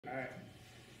All right.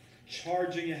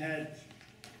 Charging ahead.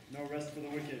 No rest for the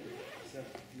wicked,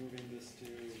 except moving this to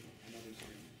another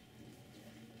screen.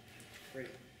 Great.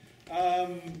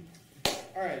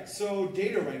 All right, so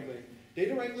data wrangling.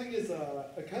 Data wrangling is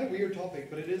a kind of weird topic,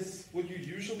 but it is what you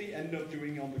usually end up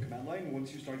doing on the command line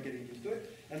once you start getting used to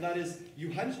it. And that is, you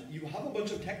have a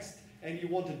bunch of text, and you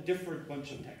want a different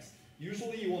bunch of text.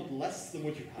 Usually you want less than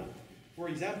what you have. For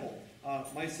example,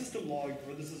 my system log,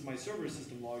 or this is my server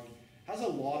system log, has a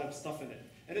lot of stuff in it.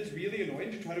 And it's really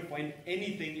annoying to try to find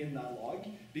anything in that log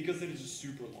because it is just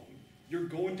super long. You're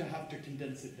going to have to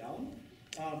condense it down.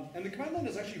 And the command line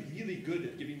is actually really good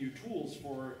at giving you tools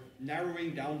for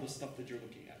narrowing down the stuff that you're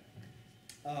looking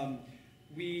at.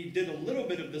 We did a little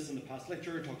bit of this in the past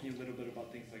lecture, talking a little bit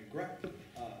about things like grep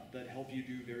that help you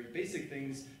do very basic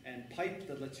things, and pipe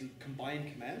that lets you combine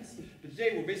commands. But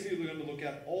today we're basically going to look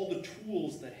at all the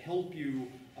tools that help you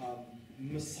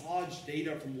massage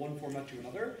data from one format to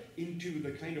another into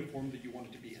the kind of form that you want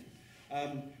it to be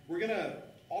in. We're going to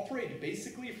operate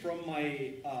basically from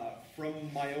my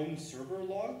own server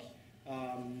log.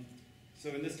 So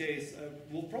in this case,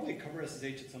 we'll probably cover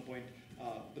SSH at some point.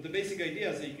 But the basic idea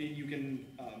is that you can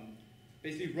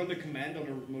basically run a command on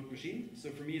a remote machine. So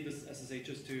for me, this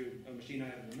SSHs to a machine I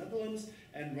have in the Netherlands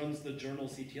and runs the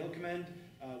journal-ctl command,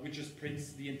 which just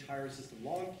prints the entire system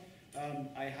log.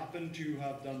 I happen to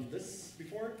have done this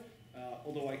before,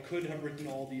 although I could have written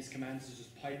all these commands as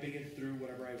just piping it through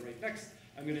whatever I write next.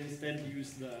 I'm going to instead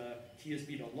use the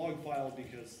tsb.log file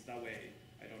because that way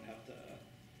I don't have to,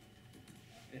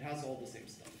 it has all the same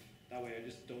stuff. That way I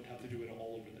just don't have to do it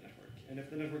all over the network. And if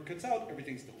the network cuts out,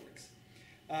 everything still works.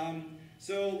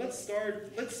 So let's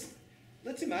start,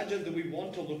 let's imagine that we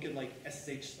want to look at like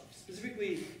SSH stuff.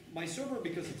 Specifically, my server,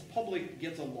 because it's public,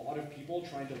 gets a lot of people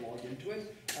trying to log into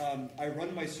it. I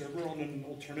run my server on an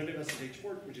alternative SSH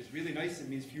port, which is really nice. It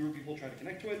means fewer people try to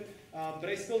connect to it. But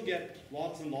I still get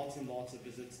lots and lots and lots of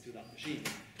visits to that machine.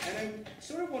 And I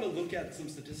sort of want to look at some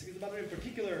statistics about it. In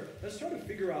particular, let's try to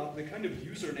figure out the kind of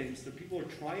usernames that people are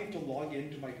trying to log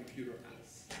into my computer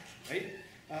as, right?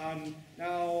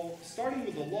 Now, starting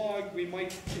with the log, we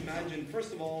might imagine,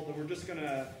 first of all, that we're just going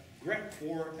to grep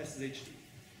for SSHD.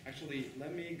 Actually,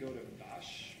 let me go to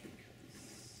bash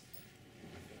because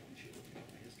I don't feel looking at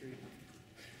my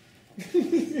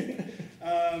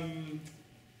history.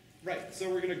 Right, so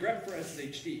we're going to grep for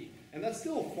SSHD. And that's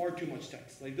still far too much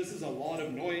text. Like, this is a lot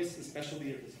of noise,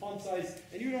 especially at this font size,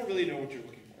 and you don't really know what you're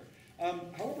looking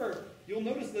for. However, you'll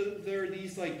notice that there are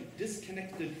these like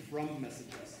disconnected from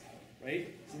messages,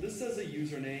 right? So this says a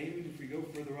username. If we go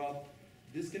further up,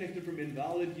 disconnected from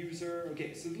invalid user.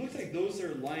 Okay, so it looks like those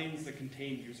are lines that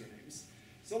contain usernames.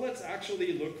 So let's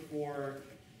actually look for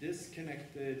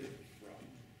disconnected from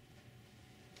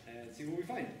and see what we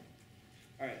find.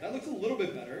 All right, that looks a little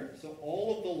bit better. So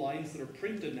all of the lines that are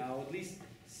printed now at least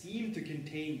seem to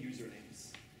contain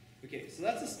usernames. Okay, so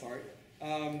that's a start.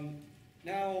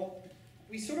 Now,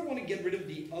 we sort of want to get rid of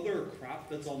the other crap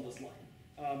that's on this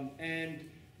line. And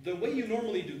the way you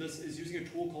normally do this is using a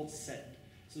tool called sed.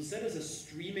 So sed is a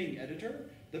streaming editor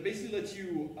that basically lets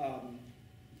you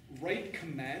write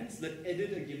commands that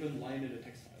edit a given line in a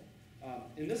text file.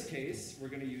 In this case, we're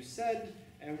going to use sed,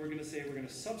 and we're going to say we're going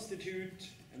to substitute,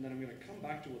 and then I'm going to come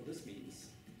back to what this means.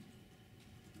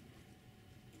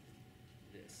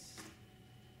 This.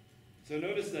 So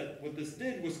notice that what this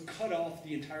did was cut off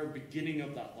the entire beginning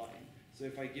of that line. So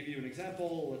if I give you an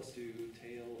example, let's do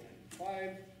tail and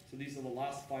 5. So these are the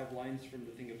last 5 lines from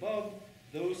the thing above.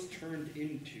 Those turned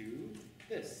into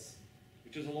this,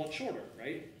 which is a lot shorter,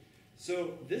 right?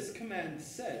 So this command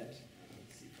sed,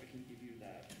 let's see if I can give you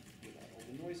that without all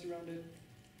the noise around it.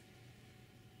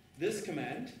 This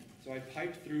command, so I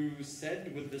piped through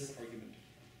sed with this argument.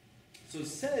 So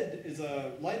sed is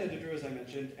a line editor, as I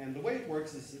mentioned, and the way it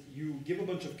works is you give a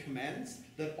bunch of commands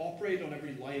that operate on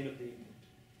every line of the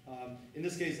input. In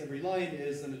this case, every line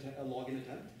is a login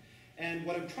attempt. And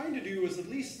what I'm trying to do is at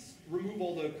least remove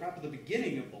all the crap at the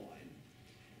beginning of the line.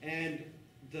 And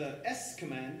the S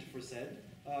command for sed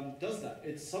does that.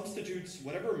 It substitutes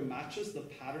whatever matches the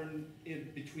pattern in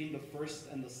between the first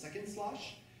and the second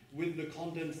slash with the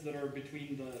contents that are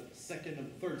between the second and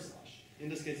the third slash. In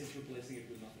this case, it's replacing it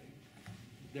with nothing,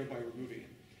 thereby removing it.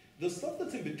 The stuff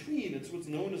that's in between, it's what's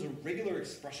known as a regular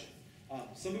expression.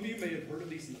 Some of you may have heard of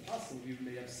these in the past, some of you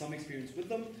may have some experience with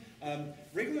them.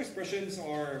 Regular expressions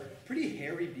are pretty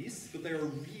hairy beasts, but they are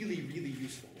really, really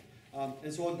useful.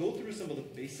 And so I'll go through some of the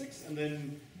basics, and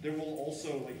then there will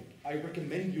also, I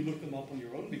recommend you look them up on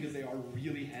your own because they are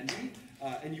really handy,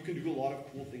 and you can do a lot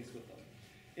of cool things with them.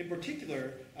 In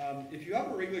particular, if you have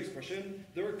a regular expression,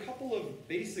 there are a couple of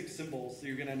basic symbols that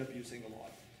you're going to end up using a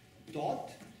lot.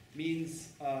 Dot means,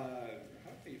 how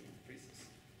do you phrase this?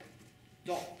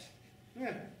 Dot.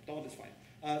 Yeah, dot is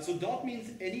fine. So dot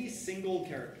means any single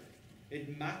character.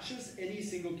 It matches any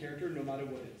single character no matter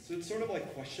what it is. So it's sort of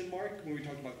like question mark when we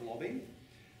talked about globbing.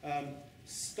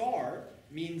 Star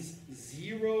means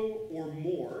 0 or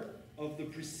more of the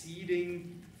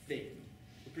preceding thing,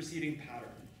 the preceding pattern,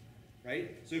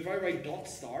 right? So if I write dot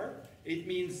star, it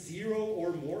means 0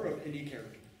 or more of any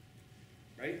character,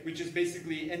 right? Which is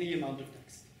basically any amount of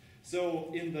text.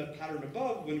 So in the pattern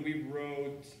above, when we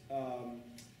wrote,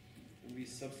 when we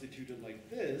substituted like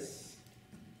this,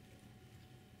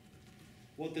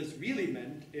 what this really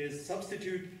meant is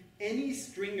substitute any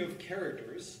string of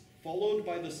characters followed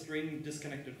by the string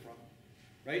disconnected from,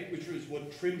 right? Which is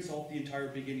what trims off the entire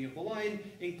beginning of the line,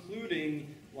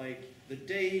 including like the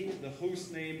date, the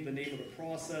host name, the name of the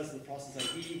process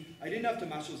ID. I didn't have to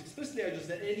match those explicitly, I just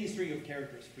said any string of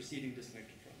characters preceding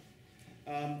disconnected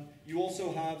from. You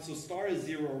also have, so star is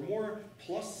 0 or more,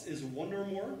 plus is 1 or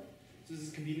more. So this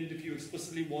is convenient if you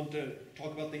explicitly want to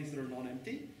talk about things that are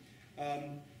non-empty.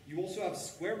 You also have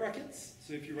square brackets.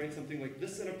 So if you write something like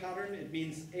this in a pattern, it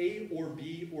means A or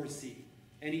B or C,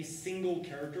 any single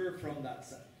character from that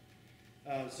set.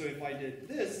 So if I did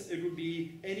this, it would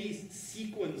be any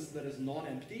sequence that is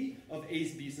non-empty of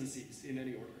A's, B's, and C's in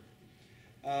any order.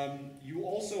 You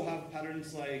also have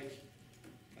patterns like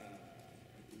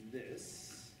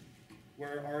this,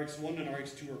 where Rx1 and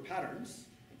Rx2 are patterns.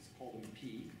 Let's call them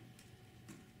P.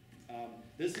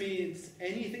 This means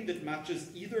anything that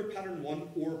matches either pattern 1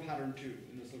 or pattern 2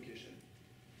 in this location.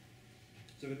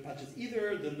 So if it matches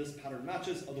either, then this pattern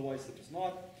matches, otherwise it does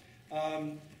not.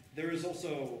 There is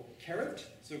also caret.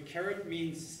 So caret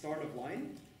means start of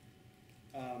line.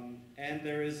 And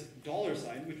there is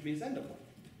 $, which means end of line.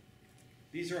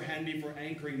 These are handy for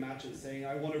anchoring matches, saying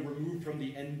I want to remove from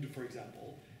the end, for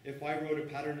example. If I wrote a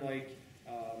pattern like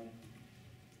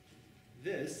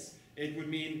this, it would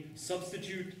mean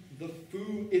substitute the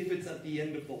foo if it's at the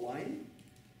end of the line,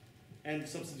 and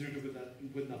substitute it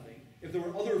with nothing. If there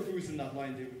were other foos in that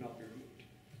line, they would not be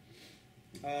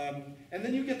removed. And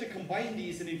then you get to combine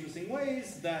these in interesting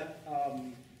ways that,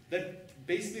 that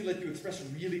basically let you express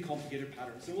really complicated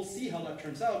patterns. So we'll see how that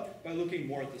turns out by looking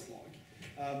more at this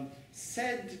log.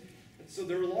 Sed, so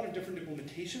there are a lot of different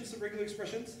implementations of regular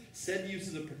expressions. Sed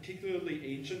uses a particularly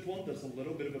ancient one that's a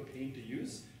little bit of a pain to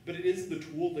use, but it is the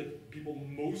tool that people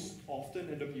most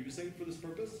often end up using for this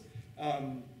purpose.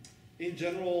 In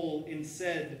general, in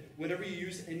sed, whenever you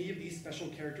use any of these special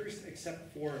characters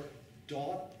except for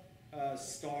dot,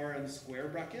 star, and square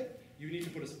bracket, you need to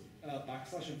put a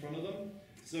backslash in front of them.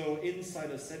 So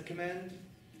inside a sed command,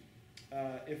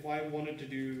 if I wanted to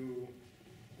do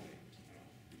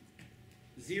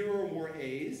 0 or more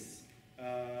A's,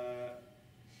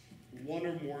 1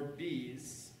 or more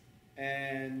B's,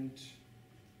 and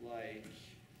like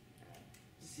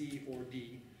C or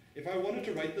D. If I wanted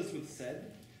to write this with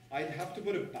sed, I'd have to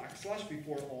put a backslash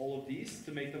before all of these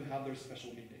to make them have their special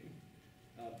meaning.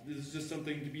 This is just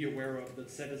something to be aware of, that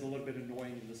sed is a little bit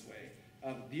annoying in this way.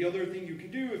 The other thing you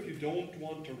can do if you don't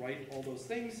want to write all those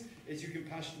things is you can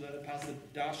pass the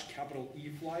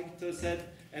 -E flag to sed,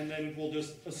 and then we'll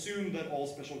just assume that all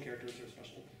special characters are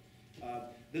special.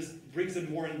 This brings it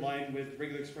more in line with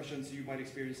regular expressions you might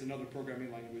experience in other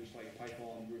programming language like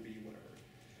Python, Ruby, whatever.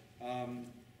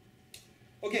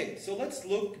 Okay, so let's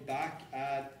look back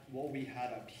at what we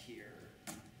had up here.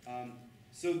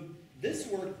 So this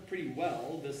worked pretty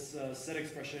well, this set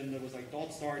expression that was like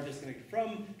dot star disconnected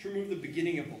from to remove the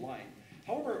beginning of the line.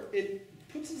 However, it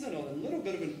puts us in a little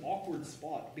bit of an awkward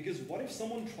spot, because what if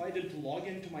someone tried to log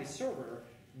into my server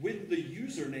with the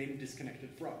username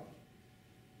disconnected from?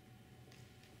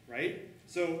 Right?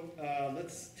 So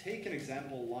let's take an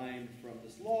example line from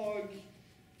this log.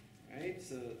 Right?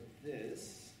 So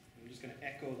this, I'm just going to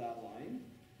echo that line.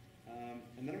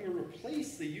 And then I'm going to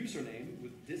replace the username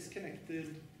with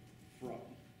disconnected from.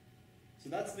 So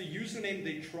that's the username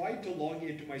they tried to log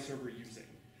into my server using.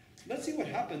 Let's see what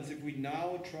happens if we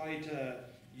now try to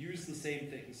use the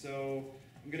same thing. So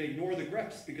I'm going to ignore the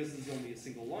greps because this is only a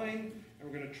single line, and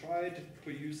we're going to try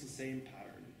to use the same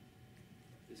pattern.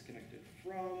 Disconnected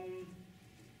from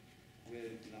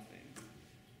with nothing.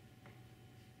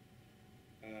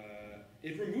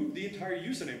 It removed the entire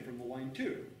username from the line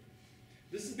too.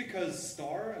 This is because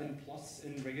star and plus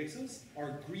in regexes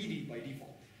are greedy by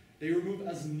default. They remove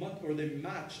as much, or they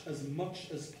match as much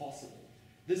as possible.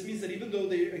 This means that even though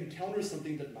they encounter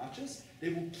something that matches, they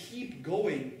will keep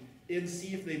going and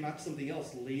see if they match something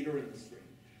else later in the string.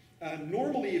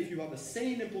 Normally, if you have a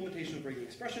sane implementation of regular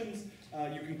expressions,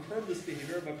 you can curb this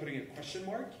behavior by putting a question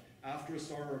mark after a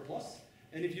star or a plus.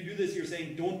 And if you do this, you're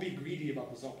saying, don't be greedy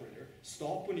about this operator.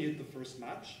 Stop when you hit the first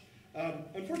match.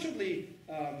 Unfortunately,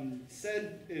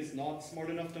 sed is not smart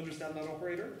enough to understand that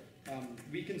operator.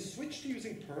 We can switch to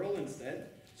using Perl instead.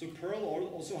 So Perl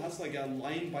also has like a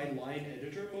line-by-line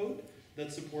editor mode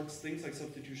that supports things like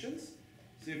substitutions.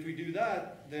 So if we do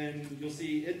that, then you'll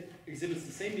see it exhibits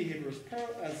the same behavior as Perl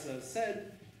as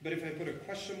sed, but if I put a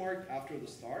question mark after the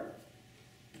star,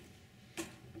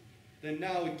 then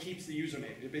now it keeps the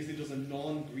username. It basically does a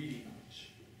non-greedy match,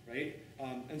 right?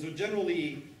 And so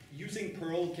generally, using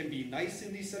Perl can be nice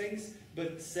in these settings,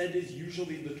 but sed is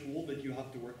usually the tool that you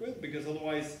have to work with, because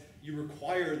otherwise you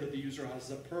require that the user has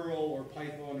a Perl or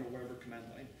Python or whatever command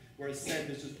line, whereas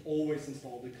sed is just always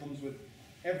installed. It comes with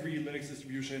every Linux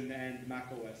distribution and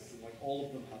Mac OS, and like all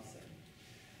of them have sed.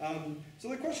 So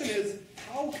the question is,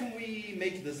 how can we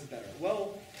make this better?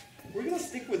 Well, we're going to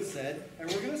stick with sed, and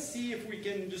we're going to see if we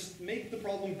can just make the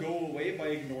problem go away by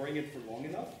ignoring it for long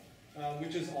enough,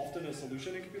 which is often a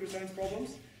solution in computer science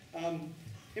problems.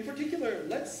 In particular,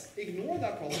 let's ignore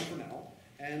that problem for now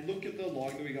and look at the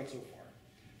log that we got so far.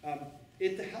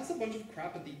 It has a bunch of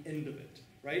crap at the end of it,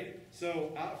 right?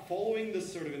 So following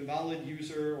this sort of invalid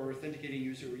user or authenticating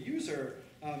user,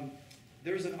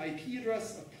 there's an IP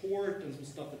address, a port, and some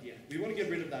stuff at the end. We want to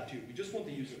get rid of that too. We just want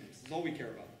the usernames. That's all we care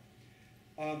about.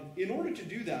 In order to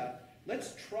do that,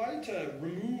 let's try to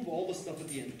remove all the stuff at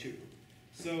the end too.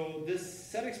 So this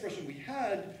set expression we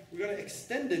had, we're going to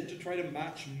extend it to try to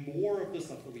match more of the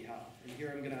stuff that we have. And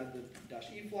here I'm going to add the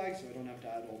 -e flag so I don't have to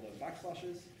add all the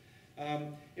backslashes.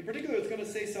 In particular, it's going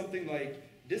to say something like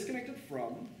disconnected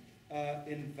from,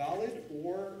 invalid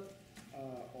or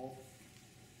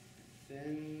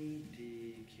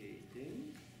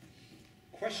authenticating.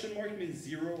 Question mark means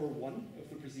 0 or 1 of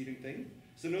the preceding thing.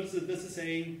 So notice that this is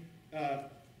saying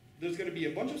there's going to be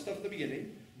a bunch of stuff at the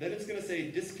beginning. Then it's going to say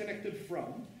disconnected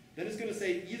from. Then it's going to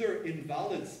say either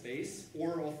invalid space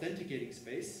or authenticating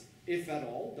space, if at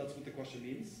all. That's what the question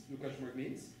mark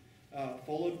means,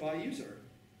 followed by user.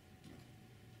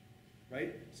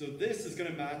 Right? So this is going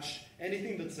to match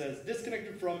anything that says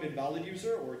disconnected from invalid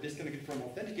user or disconnected from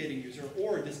authenticating user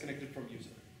or disconnected from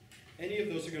user. Any of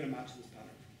those are going to match this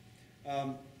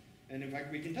pattern. And in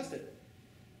fact, we can test it.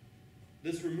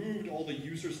 This removed all the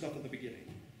user stuff at the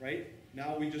beginning, right?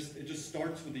 Now it just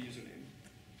starts with the username.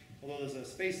 Although there's a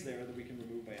space there that we can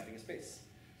remove by adding a space.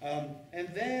 And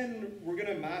then we're going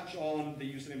to match on the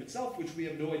username itself, which we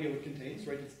have no idea what contains,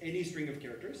 right? It's any string of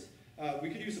characters. We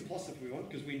could use a plus if we want,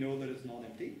 because we know that it's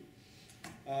non-empty.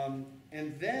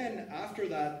 And then after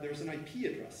that, there's an IP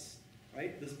address,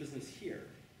 right? This business here.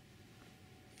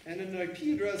 And an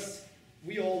IP address,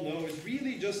 we all know, is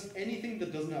really just anything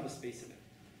that doesn't have a space in it.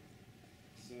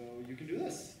 So you can do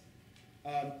this.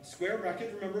 Square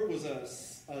bracket, remember, was a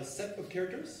set of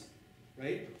characters,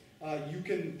 right? You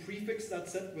can prefix that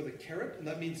set with a caret, and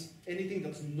that means anything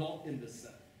that's not in this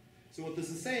set. So what this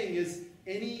is saying is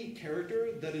any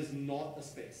character that is not a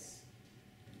space.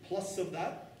 Plus of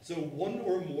that, so one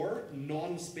or more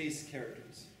non-space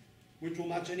characters, which will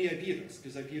match any IP address,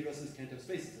 because IP addresses can't have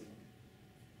spaces in them.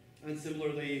 And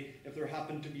similarly, if there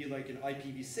happened to be like an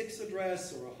IPv6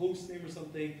 address or a host name or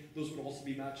something, those would also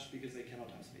be matched because they cannot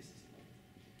have spaces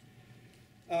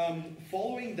in them.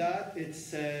 Following that, it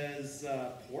says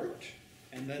port,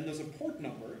 and then there's a port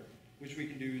number, which we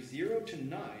can do 0 to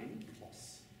 9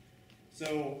 plus.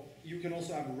 So you can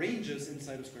also have ranges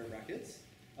inside of square brackets.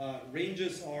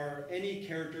 Ranges are any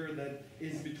character that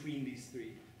is between these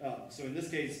three. So in this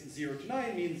case, 0 to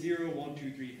 9 means 0, 1,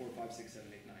 2, 3, 4, 5, 6,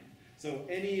 7, 8, 9. So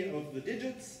any of the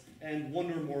digits and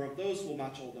one or more of those will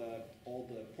match all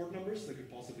the port numbers that could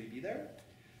possibly be there.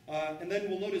 And then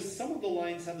we'll notice some of the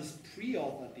lines have this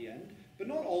pre-auth at the end, but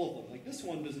not all of them. Like this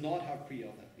one does not have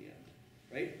pre-auth at the end,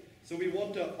 right? So we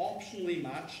want to optionally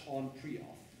match on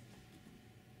pre-auth.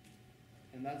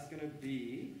 And that's going to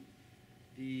be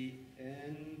the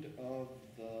end of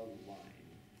the line.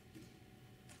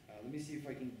 Let me see if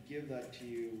I can give that to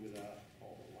you without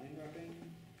all the line wrapping,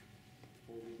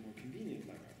 or with more convenient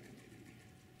line wrapping, maybe.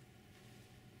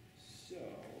 So,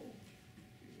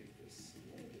 we make this a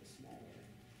little bit smaller.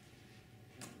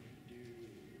 And we do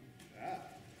that.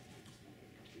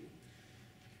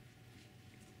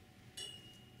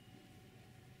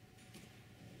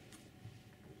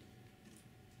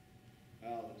 Oh,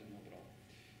 that didn't help at all.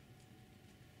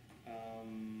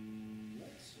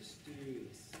 Let's just do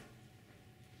this.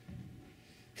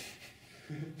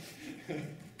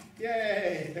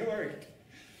 Yay, it worked.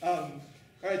 All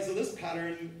right, so this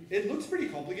pattern, it looks pretty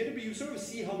complicated, but you sort of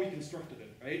see how we constructed it,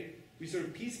 right? We sort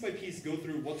of piece by piece go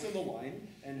through what's in the line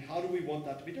and how do we want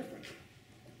that to be different.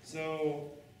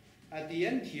 So at the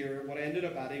end here, what I ended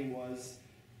up adding was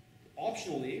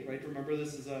optionally, right, remember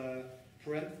this is a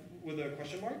parent with a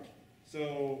question mark.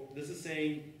 So this is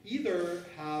saying either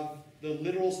have the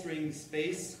literal string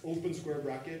space, open square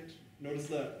bracket. Notice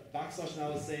the backslash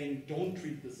now is saying don't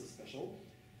treat this as special.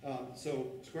 So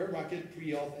square bracket,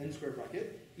 pre-auth, end square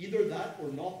bracket. Either that or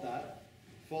not that,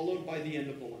 followed by the end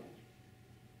of the line.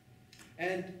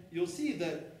 And you'll see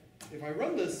that if I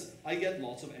run this, I get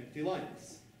lots of empty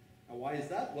lines. Now why is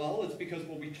that? Well, it's because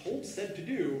what we told sed to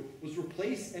do was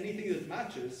replace anything that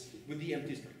matches with the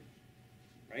empty string,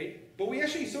 right? But we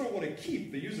actually sort of want to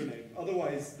keep the username,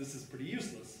 otherwise this is pretty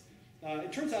useless.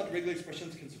 It turns out regular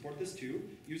expressions can support this too,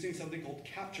 using something called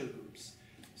capture groups.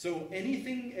 So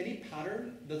any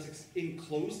pattern that's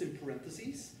enclosed in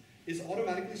parentheses is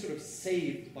automatically sort of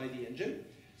saved by the engine.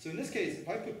 So in this case, if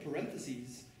I put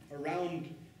parentheses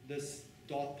around this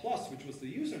dot plus, which was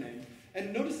the username,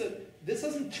 and notice that this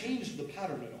hasn't changed the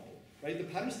pattern at all, right? The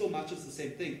pattern still matches the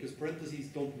same thing because parentheses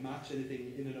don't match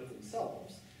anything in and of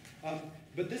themselves.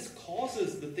 But this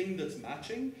causes the thing that's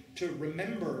matching to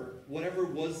remember whatever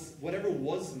was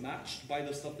matched by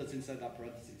the stuff that's inside that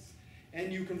parentheses.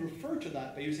 And you can refer to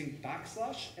that by using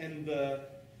backslash and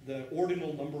the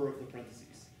ordinal number of the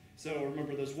parentheses. So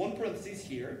remember, there's one parentheses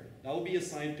here, that will be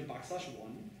assigned to backslash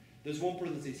 1. There's one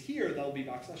parentheses here, that will be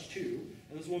backslash 2.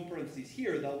 And there's one parentheses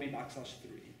here, that will be backslash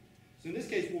 3. So in this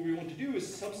case, what we want to do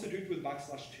is substitute with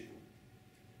backslash 2,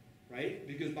 right?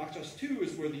 Because backslash 2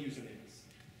 is where the username is.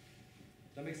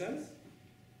 Does that make sense?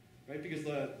 Right? Because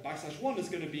the backslash 1 is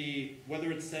going to be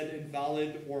whether it's said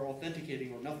invalid or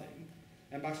authenticating or nothing.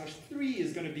 And backslash 3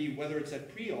 is going to be whether it's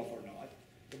said pre-auth or not.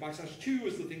 The backslash 2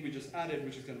 is the thing we just added,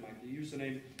 which is going to mark the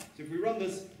username. So if we run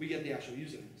this, we get the actual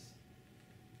usernames.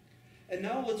 And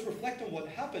now let's reflect on what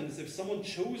happens if someone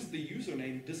chose the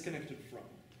username disconnected from.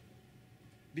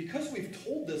 Because we've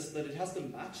told this that it has to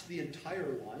match the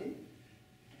entire line,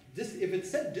 if it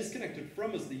said disconnected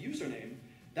from as the username,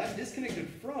 that disconnected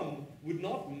from would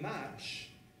not match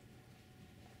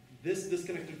this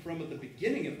disconnected from at the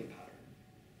beginning of the pattern,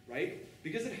 right?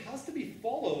 Because it has to be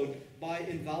followed by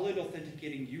invalid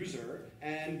authenticating user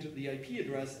and the IP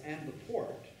address and the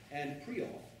port and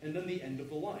pre-auth, and then the end of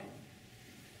the line,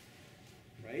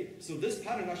 right? So this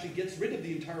pattern actually gets rid of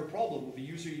the entire problem of a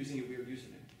user using a weird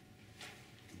username.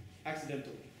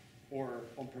 Accidentally, or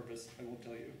on purpose, I won't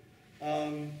tell you.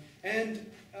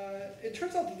 It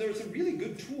turns out that there are some really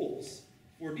good tools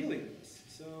for dealing with this.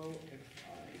 So if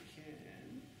I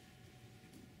can,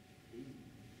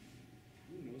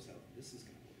 who knows how this is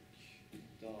going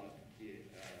to work?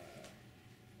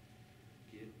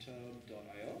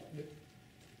 GitHub.io? Yep.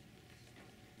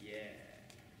 Yeah,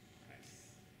 nice,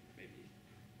 maybe.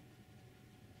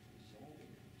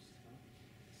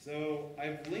 So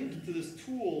I've linked to this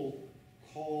tool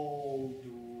called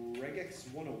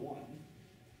regex 101.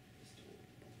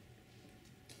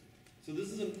 So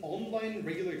this is an online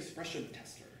regular expression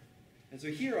tester. And so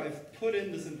here I've put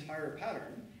in this entire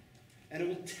pattern, and it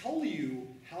will tell you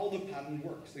how the pattern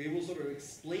works. So it will sort of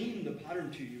explain the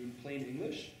pattern to you in plain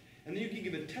English, and then you can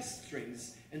give it test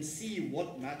strings and see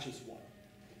what matches what.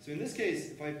 So in this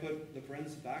case, if I put the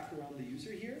parentheses back around the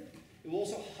user here, it will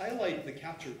also highlight the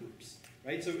capture groups,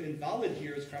 right? So invalid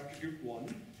here is capture group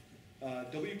 1,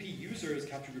 WP user is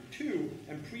capture group 2,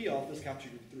 and pre-auth is capture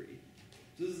group 3.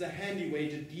 So this is a handy way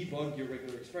to debug your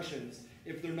regular expressions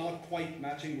if they're not quite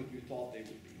matching what you thought they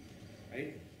would be,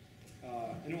 right?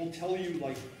 And it will tell you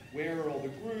like where are all the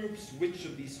groups, which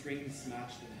of these strings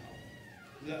matched and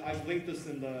how. I've linked this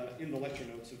in the lecture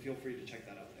notes, so feel free to check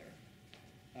that out there.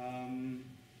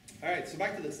 All right, so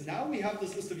back to this. Now we have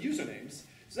this list of usernames,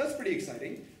 so that's pretty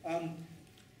exciting.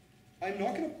 I'm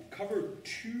not going to cover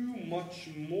too much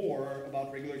more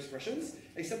about regular expressions,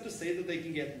 except to say that they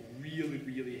can get really,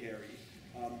 really hairy.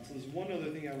 So there's one other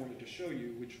thing I wanted to show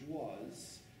you, which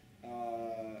was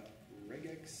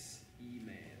regex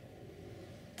email.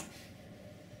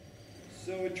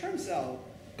 So it turns out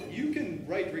you can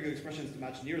write regular expressions to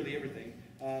match nearly everything.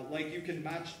 Like you can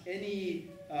match any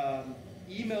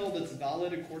email that's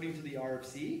valid according to the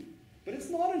RFC, but it's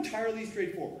not entirely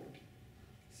straightforward.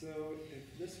 So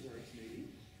if this works, maybe.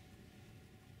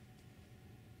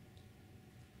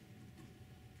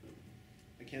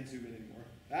 I can't zoom in anymore.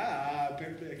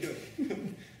 Apparently I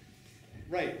could.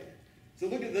 Right. So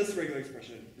look at this regular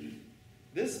expression.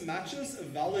 This matches a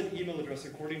valid email address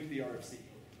according to the RFC.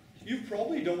 You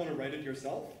probably don't want to write it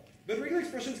yourself, but regular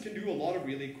expressions can do a lot of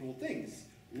really cool things,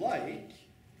 like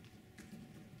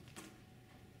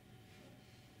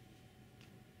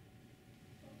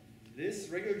this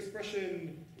regular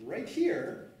expression right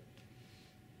here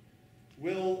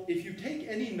will, if you take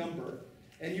any number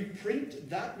and you print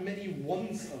that many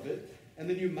ones of it and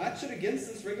then you match it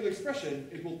against this regular expression,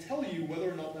 it will tell you whether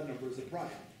or not that number is a prime.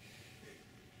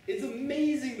 It's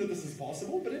amazing that this is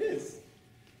possible, but it is.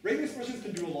 Regular expressions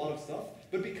can do a lot of stuff,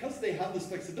 but because they have this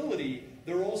flexibility,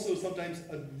 they're also sometimes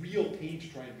a real pain to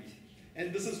try and read.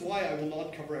 And this is why I will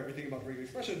not cover everything about regular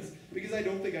expressions, because I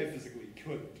don't think I physically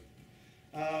could.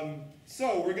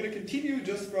 So we're going to continue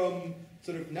just from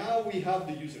sort of now we have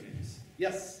the usernames.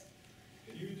 Yes?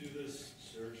 Can you do this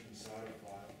search inside a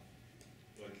file?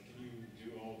 Like, can you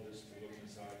do all of this to look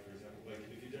inside, for example? Like,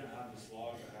 if you didn't have this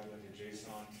log, I have like a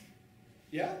JSON.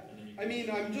 Yeah? I mean,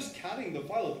 I'm just catting the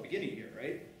file at the beginning here,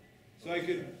 right? So I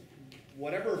could,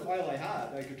 whatever file I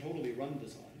had, I could totally run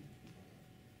this on.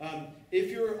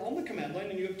 If you're on the command line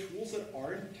and you have tools that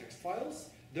aren't text files,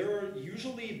 there are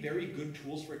usually very good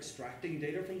tools for extracting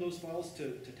data from those files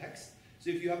to text. So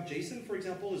if you have JSON, for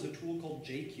example, there's a tool called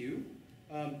JQ.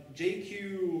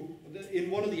 JQ, in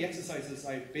one of the exercises,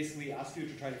 I basically asked you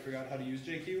to try to figure out how to use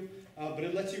JQ, but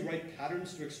it lets you write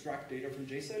patterns to extract data from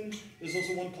JSON. There's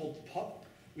also one called PUP,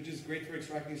 which is great for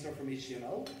extracting stuff from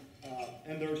HTML.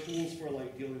 And there are tools for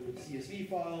like dealing with CSV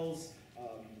files.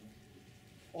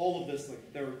 All of this,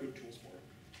 like, there are good tools for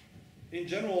it. In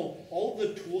general, all of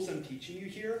the tools I'm teaching you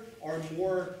here are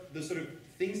more the sort of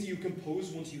things you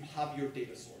compose once you have your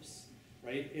data source,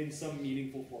 right, in some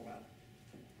meaningful format.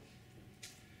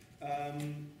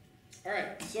 All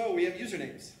right, so we have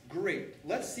usernames. Great.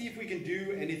 Let's see if we can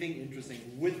do anything interesting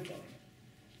with them.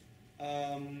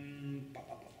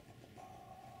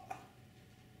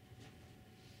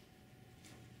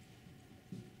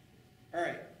 All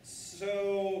right,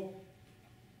 so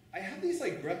I have these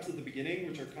like greps at the beginning,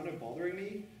 which are kind of bothering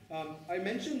me. I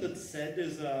mentioned that sed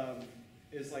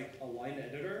is like a line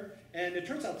editor, and it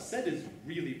turns out sed is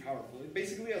really powerful. It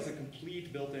basically has a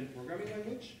complete built-in programming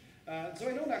language, so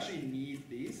I don't actually need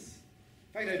these.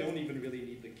 In fact, I don't even really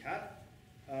need the cat.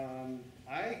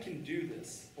 I can do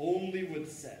this only with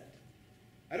sed.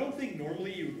 I don't think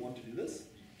normally you would want to do this.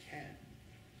 You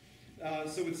can.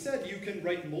 So with sed, you can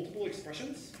write multiple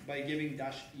expressions by giving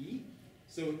 -e.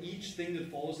 So each thing that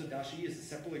follows the -e is a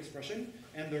separate expression,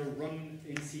 and they're run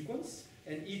in sequence,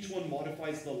 and each one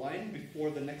modifies the line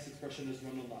before the next expression is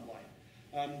run on that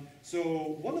line.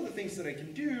 So one of the things that I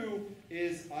can do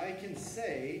is I can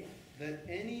say that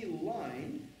any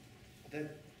line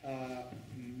that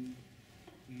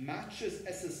matches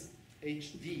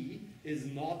SSHD is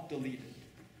not deleted.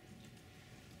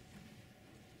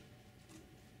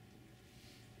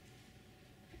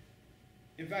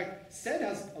 In fact, sed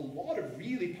has a lot of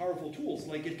really powerful tools,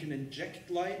 like it can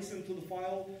inject lines into the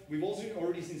file. We've also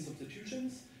already seen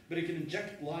substitutions, but it can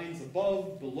inject lines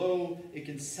above, below. It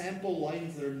can sample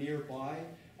lines that are nearby.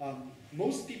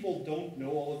 Most people don't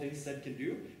know all the things sed can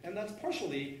do, and that's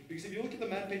partially because if you look at the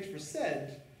man page for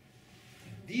sed,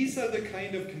 these are the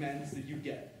kind of commands that you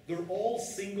get. They're all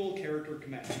single character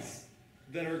commands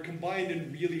that are combined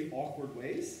in really awkward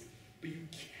ways, but you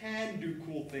can do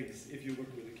cool things if you look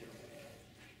really carefully.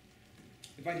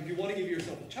 In fact, if you want to give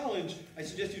yourself a challenge, I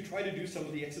suggest you try to do some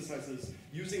of the exercises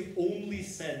using only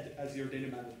sed as your data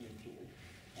management tool.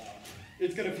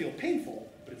 It's going to feel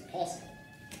painful, but it's possible.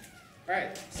 All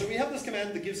right, so we have this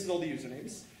command that gives us all the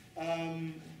usernames.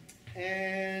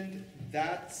 And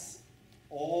that's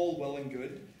all well and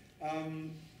good.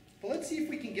 But let's see if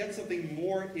we can get something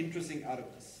more interesting out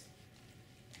of this.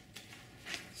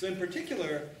 So in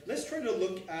particular, let's try to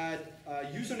look at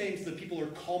usernames that people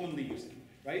are commonly using,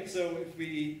 right? So if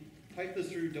we type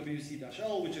this through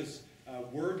wc-l, which is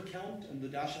word count, and the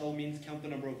 -l means count the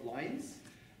number of lines.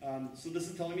 So this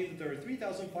is telling me that there are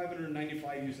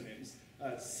 3,595 usernames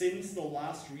since the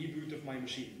last reboot of my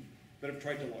machine that have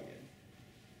tried to log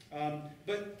in.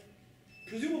 But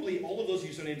presumably all of those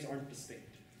usernames aren't distinct.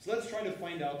 So let's try to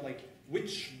find out like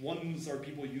which ones are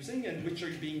people using and which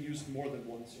are being used more than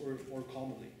once or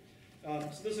commonly.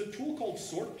 So there's a tool called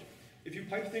sort. If you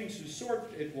pipe things to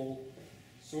sort, it will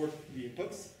sort the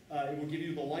inputs. It will give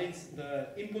you the lines, the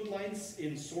input lines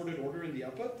in sorted order in the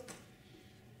output.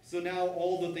 So now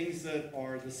all the things that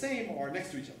are the same are next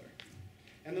to each other.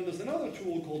 And then there's another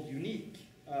tool called unique,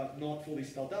 not fully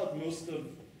spelled out. Most of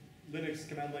Linux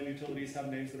command line utilities have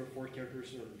names that are 4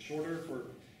 characters or shorter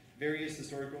for various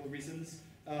historical reasons.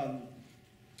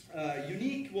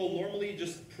 Unique will normally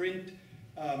just print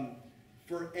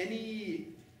for any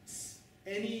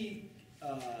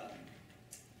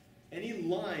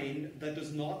line that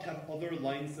does not have other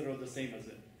lines that are the same as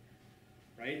it,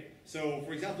 right? So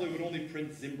for example, it would only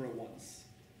print Zimbra once,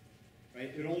 right?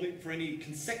 It would only, for any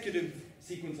consecutive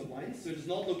sequence of lines, so it does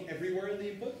not look everywhere in the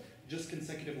input, just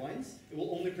consecutive lines. It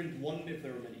will only print one if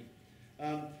there are many.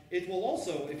 It will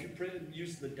also, if you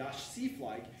use the -c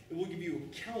flag, it will give you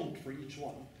a count for each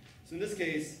one. So in this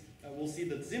case, we'll see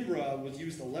that Zimbra was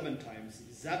used 11 times,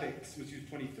 Zavix was used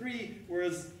 23,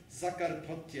 whereas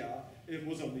Zakarpatya, it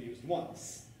was only used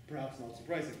once, perhaps not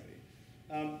surprisingly.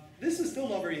 This is still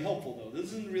not very helpful though.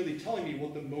 This isn't really telling me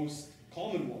what the most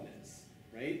common one is,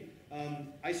 right?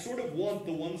 I sort of want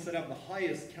the ones that have the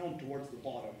highest count towards the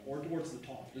bottom or towards the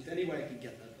top, just any way I can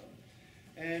get that done.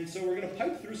 And so we're going to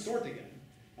pipe through sort again.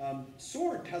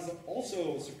 Sort has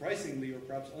also, surprisingly or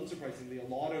perhaps unsurprisingly, a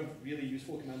lot of really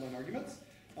useful command line arguments.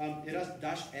 It has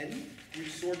 -n,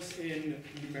 which sorts in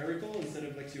numerical instead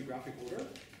of lexicographic order.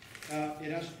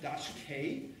 It has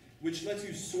 -k, which lets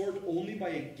you sort only by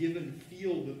a given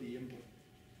field of the input.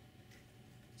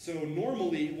 So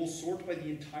normally it will sort by the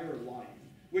entire line,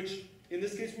 which in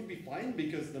this case would be fine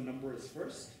because the number is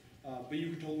first. But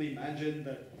you could totally imagine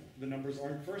that the numbers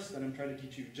aren't first, and I'm trying to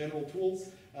teach you general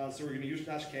tools. So we're going to use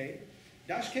 -k.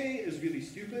 -k is really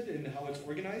stupid in how it's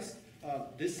organized.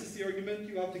 This is the argument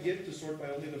you have to give to sort by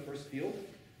only the first field.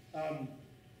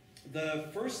 The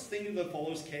first thing that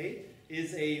follows k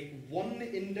is a one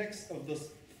index of the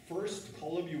first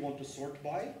column you want to sort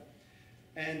by,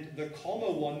 and the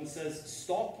comma one says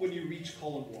stop when you reach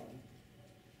column 1.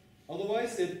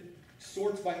 Otherwise, it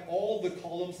sorts by all the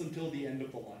columns until the end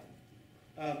of the line.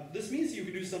 This means you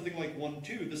could do something like 1,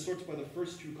 2. This sorts by the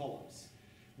first 2 columns.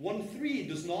 1, 3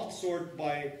 does not sort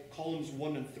by columns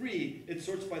 1 and 3. It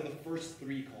sorts by the first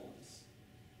 3 columns,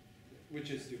 which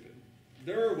is stupid.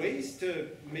 There are ways to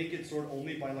make it sort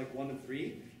only by like 1 and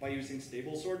 3 by using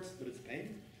stable sorts, but it's a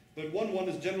pain. But 1, 1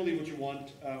 is generally what you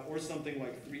want, or something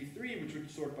like 3, 3, which would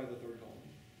sort by the third column.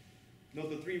 Note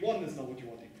that 3, 1 is not what you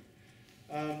want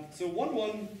either. So 1,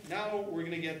 1, now we're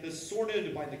going to get this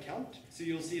sorted by the count. So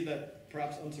you'll see that,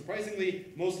 perhaps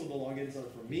unsurprisingly, most of the logins are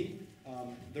from me.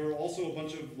 There are also a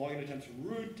bunch of login attempts from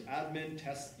root, admin,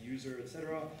 test, user,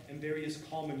 etc., and various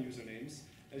common usernames.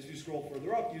 As you scroll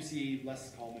further up, you see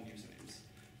less common usernames.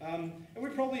 And we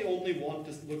probably only want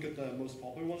to look at the most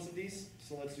popular ones of these.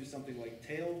 So let's do something like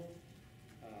tail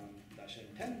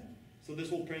 -n10. So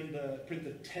this will print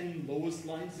the 10 lowest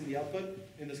lines in the output.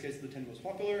 In this case, the 10 most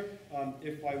popular.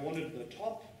 If I wanted the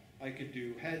top, I could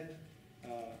do head.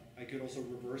 I could also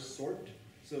reverse sort.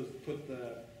 So put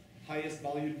the highest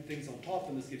valued things on top,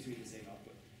 and this gives me the same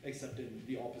output, except in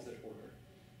the opposite order.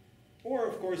 Or,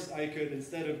 of course, I could,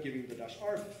 instead of giving the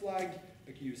 -r flag,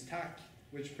 I could use tac,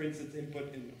 which prints its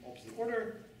input in opposite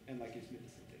order, and that gives me the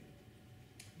same thing.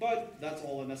 But that's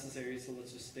all unnecessary, so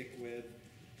let's just stick with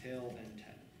tail and 10.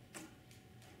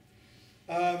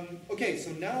 Okay,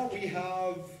 so now we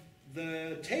have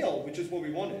the tail, which is what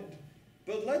we wanted.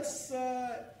 But let's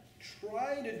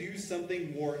try to do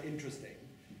something more interesting.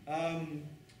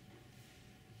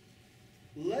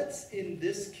 Let's, in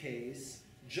this case,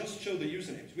 just show the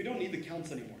usernames. We don't need the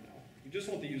counts anymore now. We just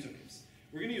want the usernames.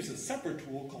 We're going to use a separate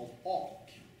tool called awk.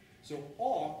 So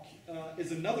awk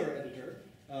is another editor.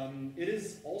 It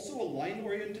is also a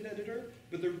line-oriented editor,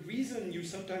 but the reason you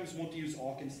sometimes want to use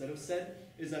awk instead of sed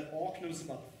is that awk knows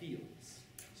about fields.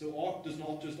 So awk does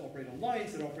not just operate on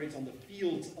lines, it operates on the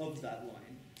fields of that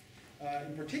line.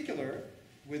 In particular,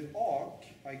 with awk,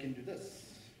 I can do this.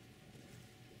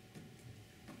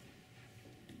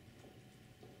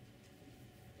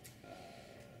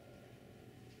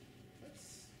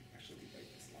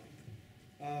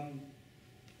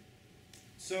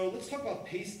 So let's talk about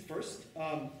paste first.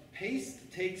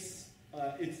 Paste takes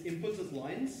its inputs as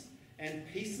lines and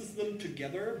pastes them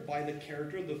together by the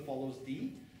character that follows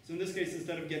D. So in this case,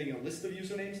 instead of getting a list of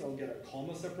usernames, I'll get a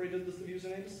comma-separated list of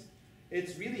usernames.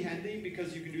 It's really handy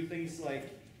because you can do things like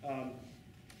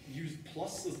use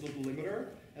plus as the delimiter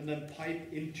and then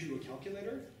pipe into a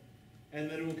calculator, and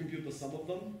then it will compute the sum of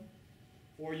them.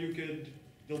 Or you could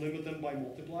delimit them by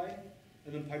multiply,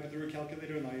 and then pipe it through a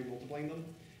calculator, and now you're multiplying them.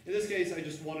 In this case, I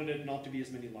just wanted it not to be as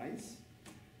many lines.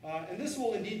 And this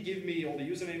will indeed give me all the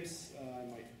usernames. I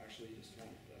might actually just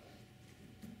want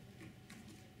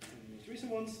the most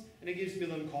recent ones, and it gives me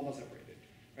them comma separated,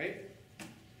 right?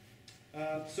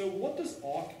 So what does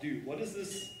awk do? What is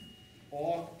this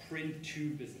awk print to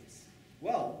business?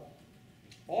 Well,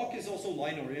 awk is also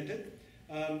line oriented,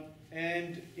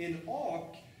 and in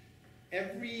awk,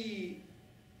 every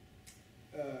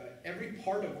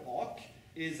part of awk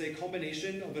is a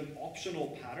combination of an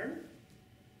optional pattern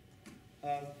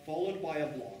followed by a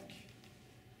block.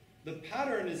 The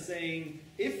pattern is saying,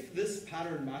 if this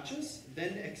pattern matches,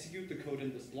 then execute the code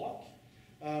in this block.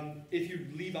 If you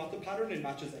leave out the pattern, it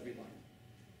matches every line.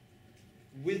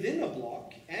 Within a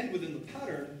block and within the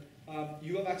pattern,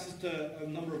 you have access to a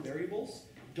number of variables.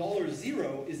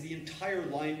 $0 is the entire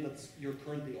line that you're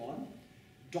currently on.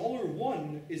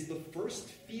 $1 is the first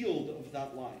field of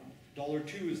that line.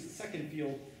 $2 is the second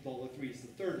field, $3 is the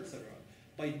third, etc.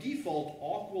 By default,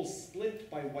 awk will split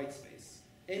by white space,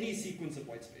 any sequence of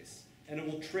white space, and it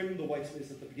will trim the white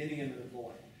space at the beginning and end of the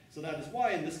line. So that is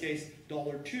why, in this case,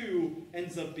 $2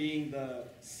 ends up being the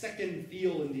second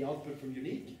field in the output from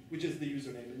unique, which is the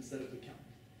username instead of the count.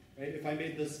 Right? If I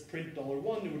made this print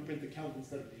 $1, it would print the count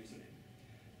instead of the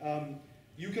username.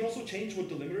 You can also change what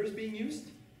delimiter is being used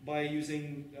by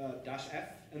using -f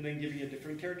and then giving a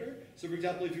different character. So for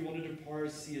example, if you wanted to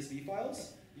parse CSV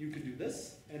files, you could do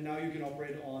this, and now you can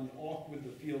operate on awk with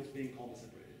the fields being comma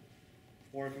separated.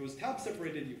 Or if it was tab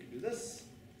separated, you can do this.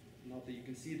 Not that you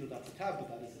can see that that's a tab, but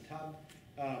that is a tab.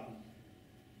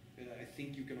 I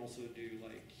think you can also do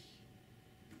like,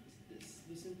 is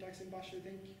this the syntax in Bash, I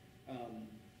think?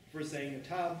 For saying a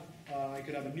tab, I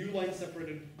could have a new line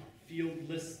separated field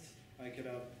list, I could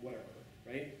have whatever,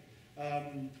 right?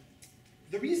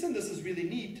 The reason this is really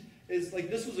neat is like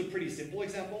this was a pretty simple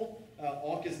example.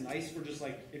 Awk is nice for just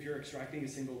like if you're extracting a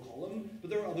single column, but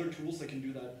there are other tools that can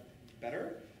do that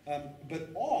better. But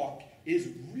awk is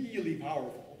really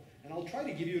powerful, and I'll try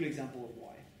to give you an example of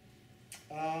why.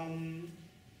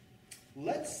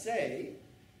 Let's say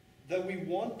that we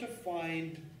want to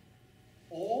find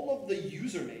all of the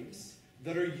usernames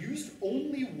that are used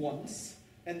only once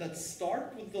and that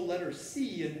start with the letter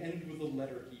C and end with the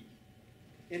letter E.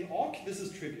 In awk, this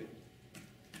is trivial.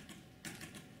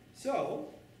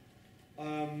 So,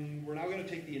 we're now going to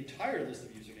take the entire list of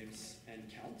usernames and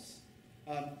counts.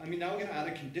 Now we're going to add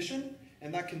a condition,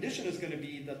 and that condition is going to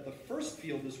be that the first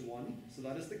field is 1, so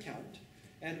that is the count,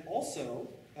 and also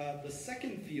the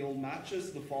second field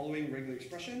matches the following regular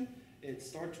expression. It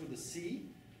starts with a C,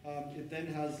 it then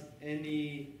has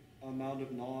any amount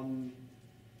of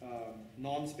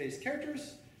non-space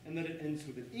characters, and then it ends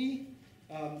with an E,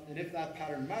 and if that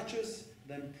pattern matches,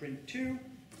 then print 2,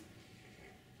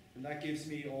 and that gives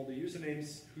me all the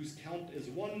usernames whose count is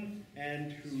 1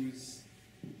 and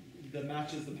that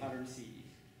matches the pattern CE.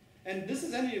 And this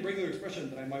is any regular expression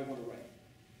that I might want to write,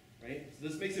 right? So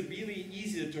this makes it really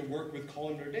easy to work with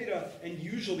columnar data, and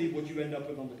usually what you end up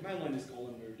with on the command line is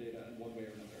columnar data in one way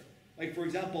or another. Like for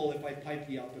example, if I pipe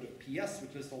the output of PS,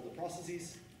 which lists all the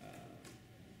processes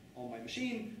on my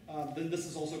machine, then this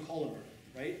is also columnar,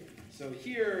 right? So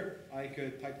here I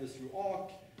could pipe this through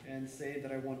awk and say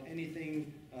that I want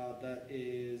anything that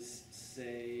is,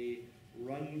 say,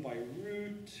 run by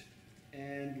root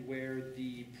and where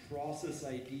the process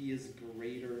ID is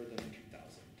greater than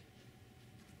 2000.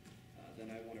 Then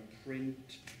I want to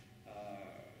print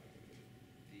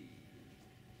the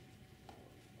 4,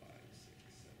 5, 6,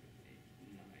 7,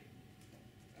 8, 9.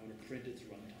 I want to print its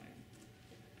runtime.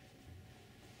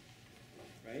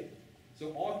 Right?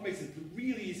 So awk makes it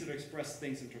really easy to express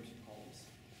things in terms of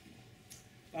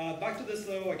columns. Back to this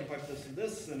though, I can pipe this to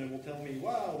this, and it will tell me,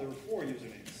 wow, there were 4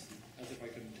 usernames, as if I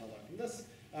couldn't tell that from this.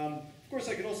 Of course,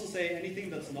 I could also say anything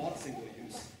that's not single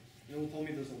use, and it will tell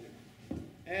me there's only 1.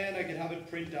 And I could have it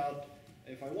print out,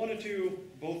 if I wanted to,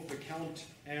 both the count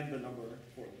and the number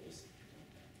for those.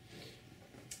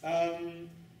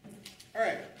 All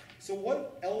right, so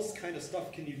what else kind of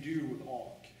stuff can you do with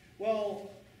awk? Well,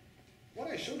 what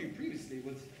I showed you previously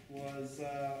was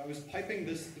I was piping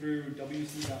this through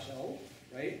wc-l,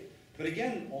 right? But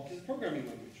again, awk is a programming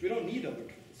language. We don't need other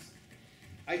tools.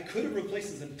 I could have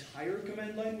replaced this entire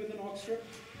command line with an awk script,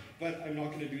 but I'm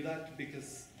not going to do that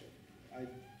because I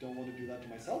don't want to do that to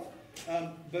myself.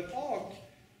 But awk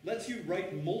lets you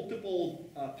write multiple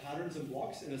patterns and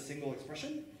blocks in a single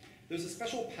expression. There's a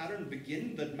special pattern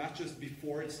begin that matches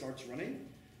before it starts running,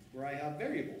 where I have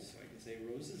variables. So I can say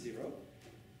rows is 0.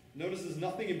 Notice there's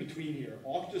nothing in between here.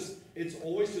 Awk it's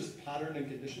always just pattern and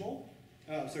conditional.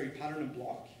 Pattern and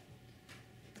block.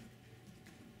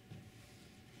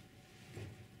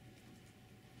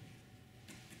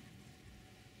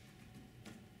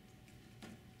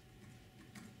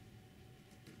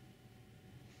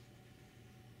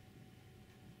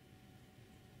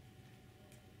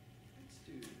 Let's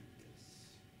do this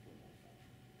one more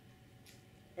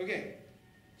time. Okay,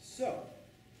 so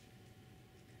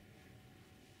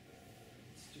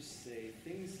say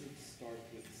things that start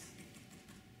with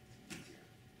C.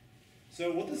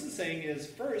 So what this is saying is,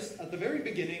 first, at the very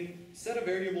beginning, set a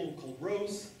variable called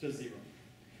rows to 0.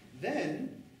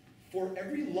 Then, for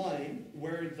every line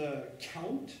where the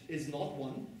count is not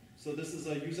 1, so this is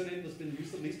a username that's been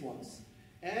used at least once,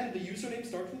 and the username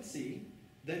starts with C,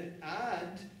 then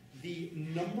add the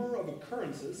number of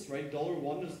occurrences, right?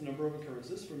 $1 is the number of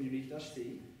occurrences from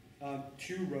unique-c,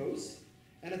 2 rows,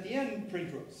 and at the end,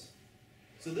 print rows.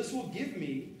 So this will give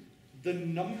me the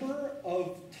number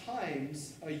of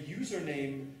times a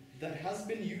username that has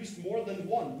been used more than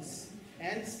once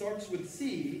and starts with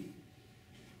C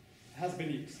has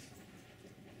been used.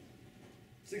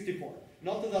 64.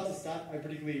 Not that that's a stat I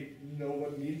particularly know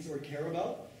what it means or care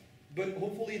about, but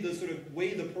hopefully the sort of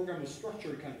way the program was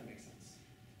structured kind of makes sense.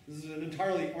 This is an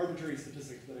entirely arbitrary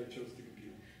statistic that I chose to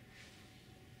compute.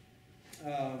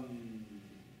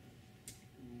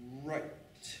 Right.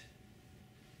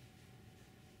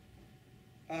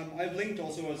 I've linked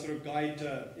also a sort of guide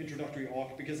to introductory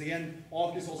awk, because again,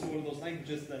 awk is also one of those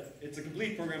languages that it's a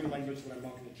complete programming language that I'm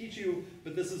not going to teach you,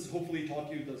 but this has hopefully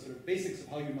taught you the sort of basics of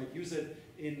how you might use it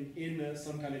in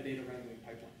some kind of data wrangling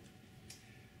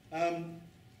pipeline.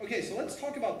 Okay, so let's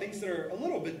talk about things that are a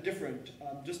little bit different,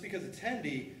 just because it's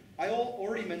handy. I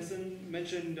already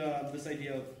mentioned this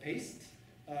idea of paste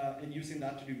and using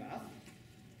that to do math.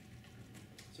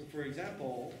 So for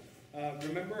example,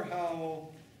 remember how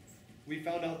we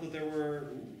found out that there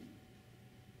were,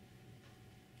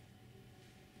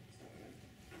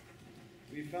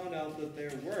 we found out that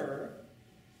there were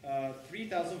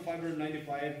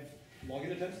 3,595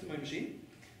 login attempts to my machine.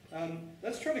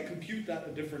 Let's try to compute that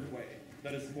a different way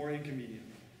that is more inconvenient.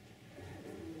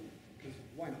 Because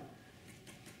why not?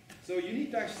 So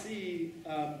unique-c,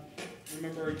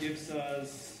 remember, gives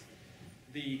us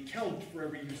the count for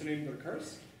every username that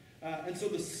occurs. And so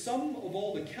the sum of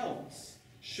all the counts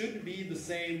should be the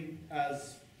same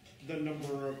as the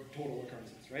number of total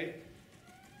occurrences, right?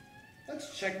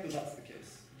 Let's check that that's the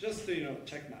case, just to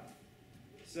check math.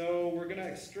 So we're going to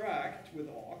extract with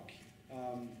awk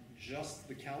just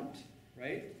the count,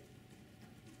 right?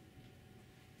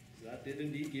 So that did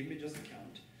indeed give me just the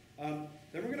count.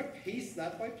 Then we're going to paste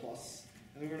that by plus,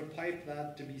 and then we're going to pipe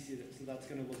that to BC. So that's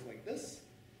going to look like this.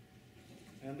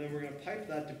 And then we're going to pipe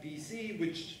that to BC,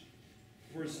 which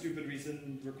for a stupid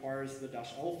reason requires the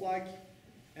 -L flag.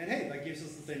 And hey, that gives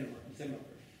us the same number.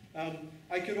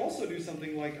 I could also do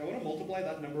something like, I want to multiply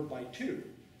that number by 2.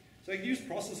 So I can use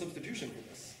process substitution for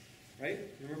this, right?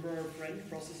 Remember our friend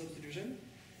process substitution?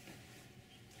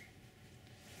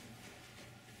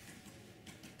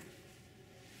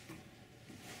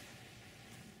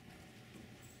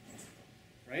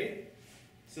 Right?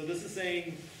 So this is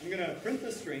saying, I'm going to print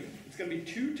this string. It's going to be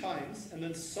 2 times, and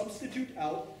then substitute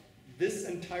out this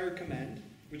entire command,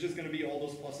 which is going to be all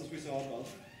those pluses we saw above,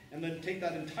 and then take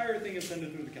that entire thing and send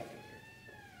it through the calculator.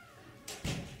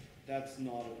 That's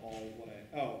not at all what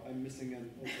I'm missing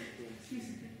an open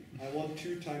parentheses. I want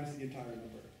 2 times the entire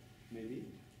number, maybe.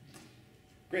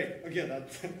 Great, okay,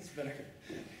 that's better.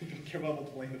 I don't care about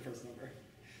multiplying the first number.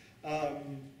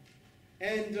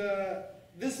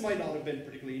 This might not have been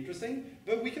particularly interesting,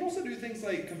 but we can also do things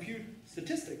like compute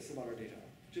statistics about our data,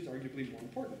 which is arguably more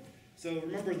important. So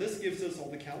remember, this gives us all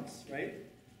the counts, right?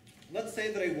 Let's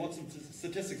say that I want some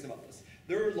statistics about this.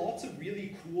 There are lots of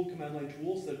really cool command line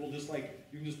tools that will just you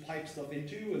can just pipe stuff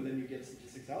into and then you get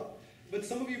statistics out. But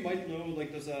some of you might know,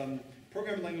 there's a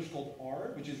programming language called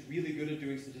R, which is really good at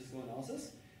doing statistical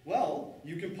analysis. Well,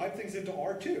 you can pipe things into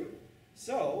R too.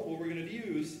 So what we're going to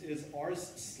use is R's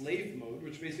slave mode,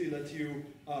 which basically lets you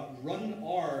run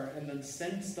R and then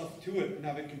send stuff to it and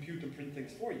have it compute and print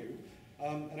things for you.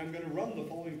 And I'm going to run the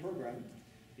following program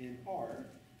in R.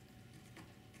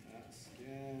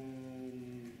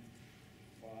 Scan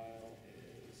file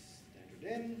is standard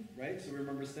in, right? So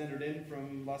remember standard in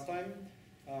from last time.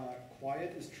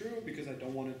 Quiet is true because I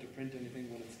don't want it to print anything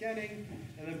when it's scanning.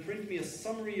 And then print me a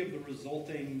summary of the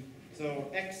resulting. So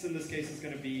X in this case is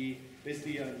going to be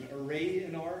basically an array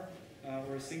in R,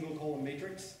 or a single column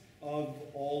matrix of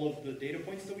all of the data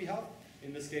points that we have.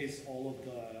 In this case, all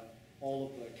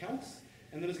of the counts.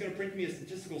 And then it's going to print me a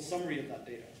statistical summary of that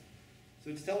data.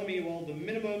 So it's telling me, well, the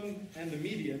minimum and the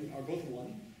median are both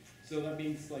 1. So that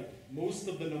means most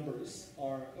of the numbers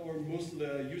are, or most of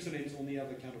the usernames only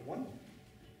have a count of 1.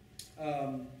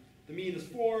 The mean is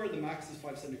 4, the max is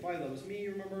 575, that was me,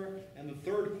 remember? And the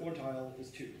third quartile is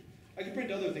 2. I could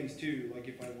print other things too,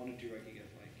 if I wanted to, I could get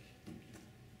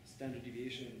standard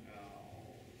deviation,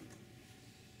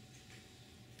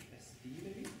 SD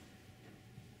maybe?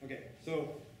 Okay,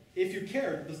 so if you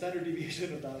cared, the standard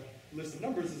deviation of that list of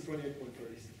numbers is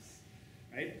 28.36,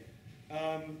 right?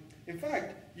 In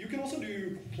fact, you can also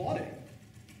do plotting.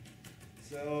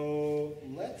 So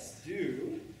let's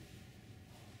do,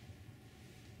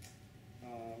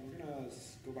 we're going to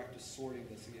go back to sorting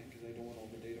this again because I don't want all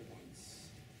the data points.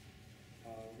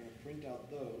 We're going to print out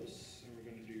those, and we're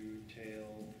going to do tail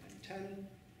and 10.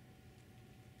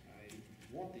 I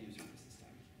want the user base this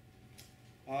time.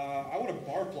 I want a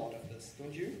bar plot of this,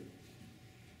 don't you?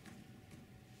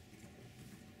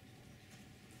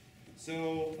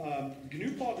 So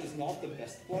GNU plot is not the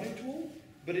best plotting tool,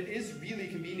 but it is really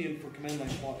convenient for command line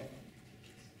plotting.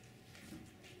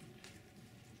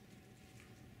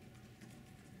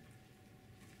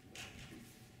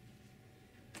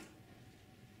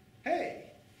 Hey,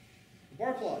 the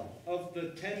bar plot of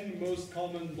the 10 most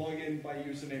common login by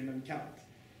username and account.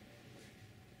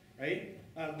 Right?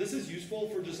 This is useful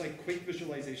for just like quick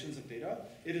visualizations of data.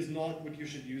 It is not what you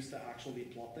should use to actually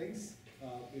plot things.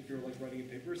 If you're like writing a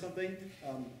paper or something.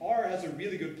 R has a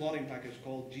really good plotting package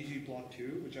called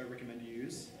ggplot2, which I recommend you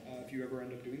use if you ever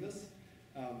end up doing this.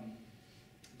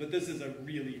 But this is a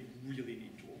really, really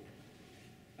neat tool.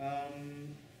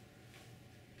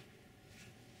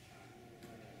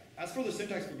 As for the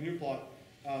syntax for GNU plot,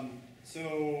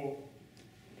 so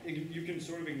you can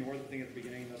sort of ignore the thing at the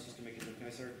beginning. That's just to make it look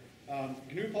nicer.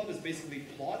 GNU plot is basically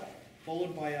plot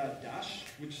followed by a dash,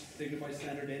 which signifies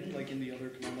standard in, like in the other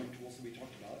command line tools that we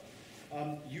talked about.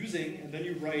 Using, and then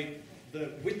you write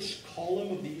which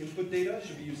column of the input data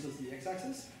should be used as the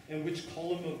x-axis, and which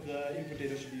column of the input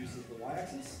data should be used as the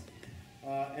y-axis.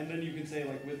 And then you can say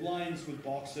like with lines, with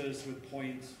boxes, with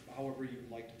points, however you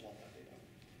like to plot that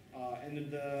data. And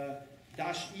then the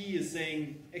 -E is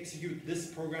saying execute this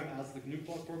program as the GNU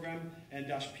plot program, and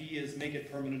 -P is make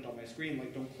it permanent on my screen,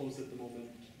 like don't close it the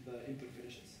moment the input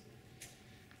finishes.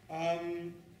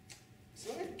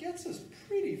 So that gets us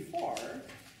pretty far.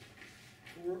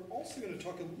 We're also going to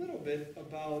talk a little bit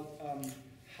about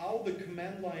how the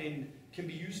command line can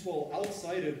be useful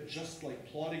outside of just like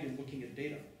plotting and looking at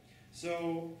data.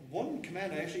 So one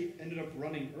command I actually ended up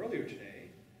running earlier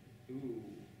today. Ooh,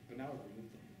 but now I've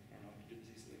removed them. I don't know how to do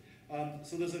this easily.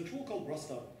 So there's a tool called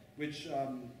RustUp, which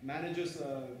manages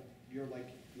your like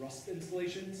Rust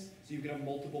installations, so you can have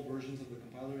multiple versions of the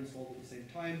compiler installed at the same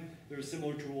time. There are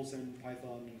similar tools in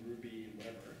Python and Ruby and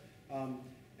whatever.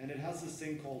 And it has this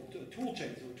thing called a tool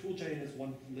chain. So a tool chain is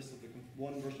one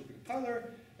version of the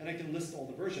compiler, and I can list all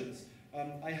the versions.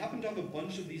 I happen to have a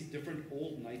bunch of these different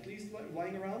old nightlies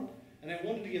lying around, and I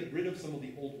wanted to get rid of some of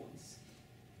the old ones.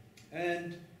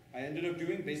 And I ended up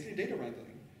doing basically data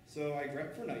wrangling. So I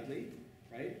grep for nightly,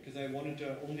 right? Because I wanted to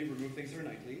only remove things that are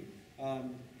nightly.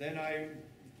 Then I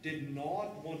did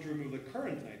not want to remove the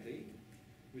current nightly,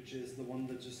 which is the one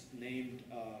that just named,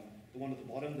 the one at the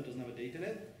bottom that doesn't have a date in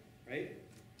it, right?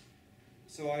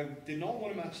 So I did not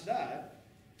want to match that.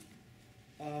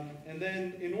 And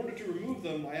then in order to remove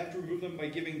them, I have to remove them by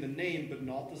giving the name, but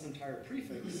not this entire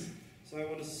prefix. So I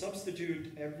want to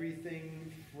substitute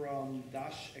everything from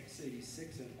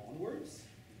 -x86 and onwards,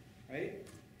 right?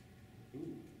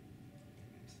 Ooh.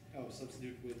 Oh,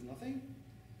 substitute with nothing.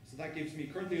 So that gives me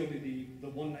currently only the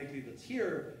one nightly that's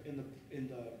here.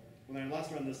 When I last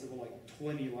ran this, there were like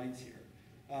 20 lines here.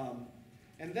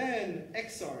 And then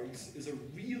xargs is a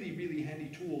really, really handy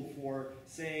tool for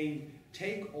saying,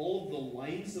 take all of the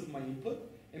lines of my input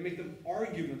and make them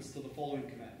arguments to the following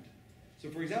command. So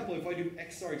for example, if I do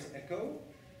xargs echo,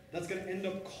 that's going to end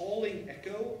up calling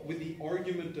echo with the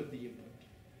argument of the input.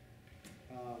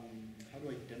 How do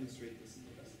I demonstrate this in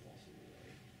the best possible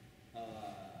way?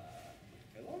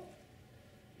 Hello?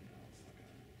 No, it's not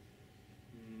gonna.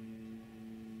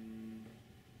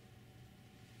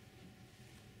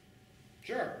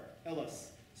 Sure,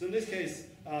 ls. So in this case,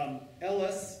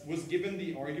 ls was given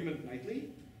the argument nightly,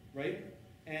 right?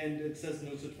 And it says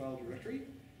no such file directory.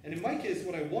 And in my case,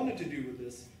 what I wanted to do with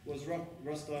this was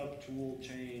rustup tool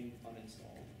chain uninstall.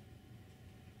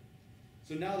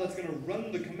 So now that's going to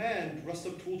run the command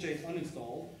rustup toolchain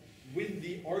uninstall with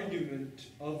the argument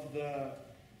of the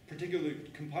particular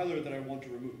compiler that I want to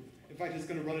remove. In fact, it's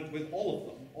going to run it with all of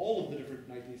them, all of the different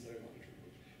nightlies that I wanted to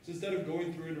remove. So instead of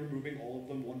going through and removing all of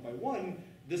them one by one,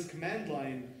 this command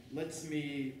line lets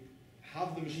me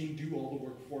have the machine do all the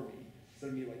work for me, instead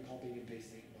of me like copying and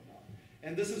pasting and whatnot.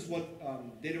 And this is what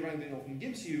data wrangling often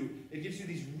gives you. It gives you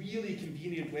these really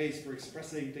convenient ways for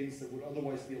expressing things that would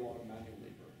otherwise be a lot of manual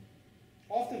labor.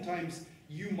 Oftentimes,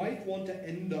 you might want to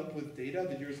end up with data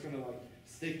that you're just going to like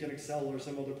stick in Excel or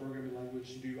some other programming language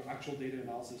to do actual data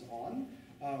analysis on.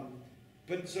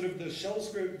 But sort of the shell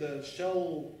script, the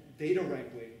shell data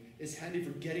wrangling is handy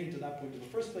for getting to that point in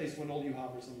the first place when all you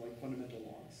have are some like fundamental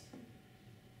logs.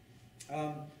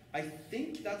 I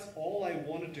think that's all I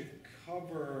wanted to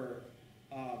cover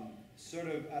sort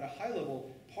of at a high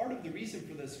level. Part of the reason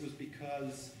for this was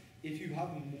because if you have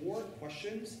more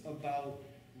questions about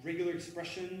regular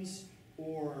expressions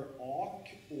or awk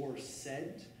or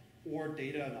sed or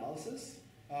data analysis,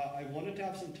 I wanted to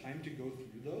have some time to go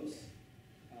through those.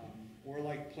 Or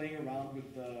like playing around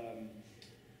with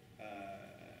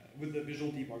the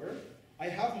visual debugger. I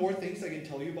have more things I can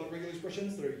tell you about regular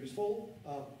expressions that are useful,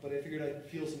 but I figured I'd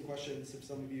field some questions if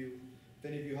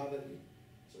any of you have any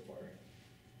so far.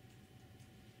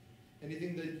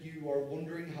 Anything that you are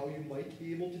wondering how you might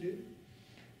be able to do?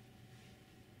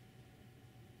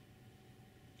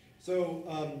 So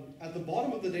at the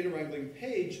bottom of the data wrangling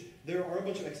page, there are a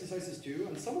bunch of exercises too,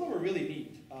 and some of them are really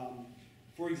neat.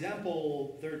 For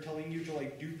example, they're telling you to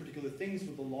like do particular things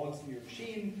with the logs in your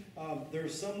machine. There are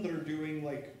some that are doing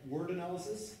like word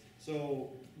analysis.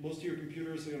 So most of your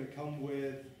computers are going to come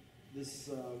with this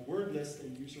word list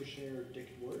and user share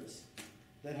dict words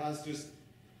that has just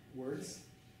words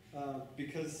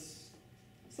because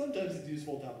sometimes it's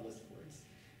useful to have a list of words.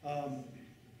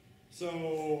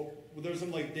 So there's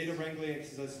some like data wrangling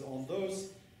exercises on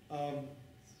those.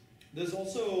 There's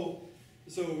also,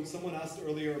 so someone asked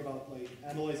earlier about like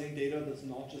analyzing data that's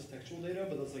not just textual data,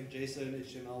 but that's like JSON,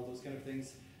 HTML, those kind of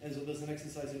things. And so there's an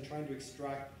exercise in trying to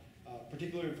extract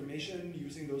particular information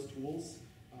using those tools.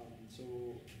 So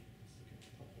let's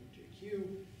look at JQ.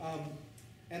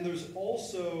 And there's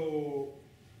also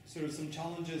sort of some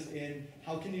challenges in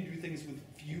how can you do things with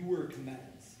fewer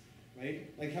commands, right?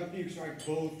 Like how can you extract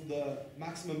both the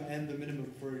maximum and the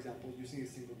minimum, for example, using a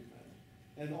single command?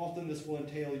 And often this will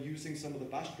entail using some of the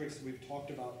bash tricks that we've talked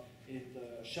about in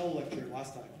the shell lecture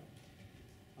last time.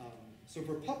 So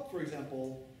for pup, for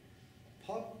example,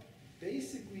 pup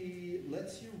basically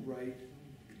lets you write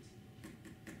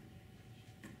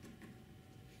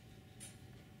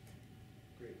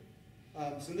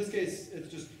so in this case, it's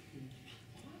just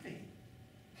why?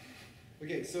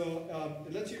 Okay, so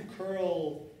it lets you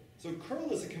curl. So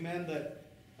curl is a command that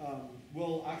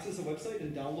will access a website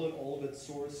and download all of its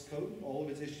source code, all of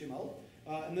its HTML,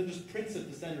 and then just prints it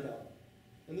the standard out.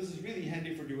 And this is really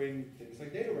handy for doing things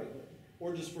like data wrangling,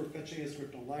 or just for fetching a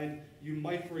script online. You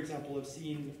might, for example, have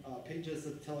seen pages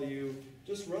that tell you,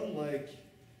 just run like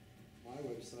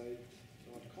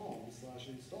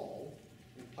mywebsite.com/install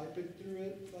and pipe it through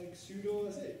it like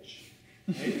sudo sh.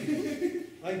 Right?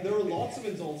 Like there are lots of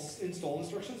install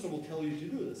instructions that will tell you to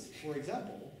do this. For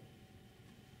example,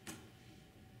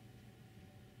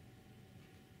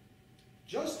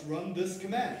 just run this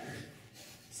command.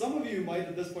 Some of you might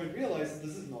at this point realize that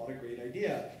this is not a great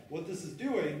idea. What this is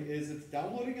doing is it's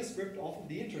downloading a script off of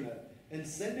the internet and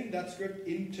sending that script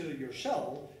into your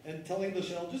shell and telling the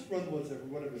shell, just run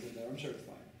whatever's in there, I'm sure it's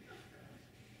fine.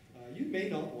 You may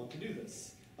not want to do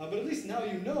this, but at least now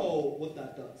you know what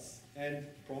that does and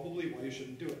probably why you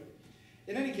shouldn't do it.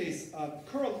 In any case,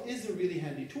 curl is a really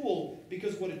handy tool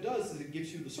because what it does is it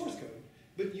gives you the source code,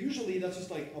 but usually that's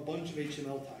just like a bunch of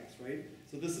HTML tags, right?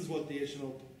 So this is what the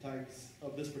HTML tags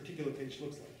of this particular page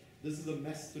looks like. This is a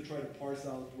mess to try to parse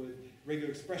out with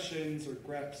regular expressions or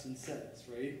greps and sets,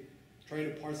 right? Trying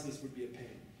to parse this would be a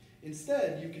pain.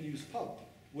 Instead, you can use pub,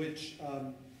 which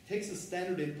takes a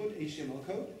standard input HTML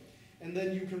code, and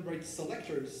then you can write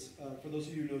selectors. For those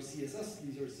of you who know CSS,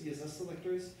 these are CSS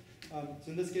selectors. So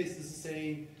in this case, this is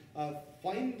saying,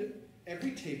 find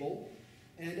every table,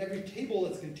 and every table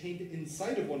that's contained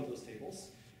inside of one of those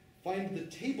tables. Find the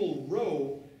table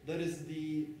row that is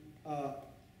the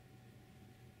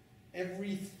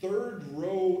every third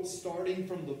row starting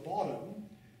from the bottom.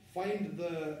 Find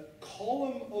the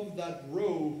column of that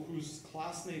row whose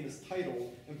class name is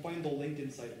title, and find the link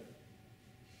inside of it.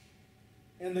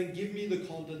 And then give me the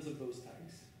contents of those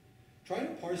tags. Trying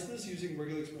to parse this using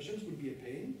regular expressions would be a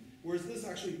pain, whereas this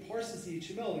actually parses the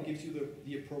HTML and gives you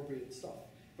the appropriate stuff.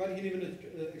 But you can even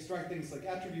extract things like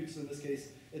attributes. In this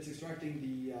case, it's extracting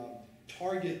the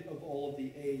target of all of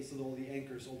the A, so all the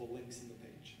anchors, all the links in the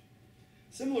page.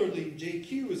 Similarly,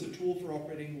 JQ is a tool for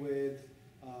operating with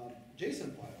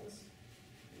JSON files.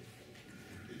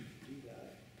 Do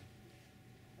that.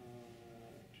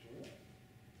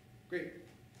 Great.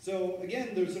 So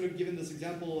again, they're sort of given this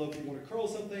example of you want to curl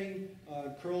something.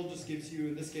 Curl just gives you,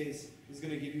 in this case, is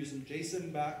going to give you some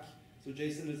JSON back. So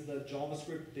JSON is the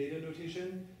JavaScript data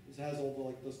notation. This has all the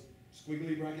like those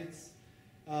squiggly brackets.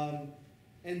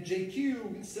 And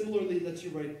JQ similarly lets you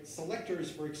write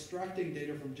selectors for extracting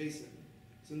data from JSON.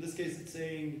 So in this case, it's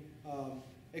saying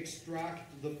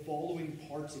extract the following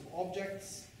parts of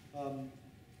objects.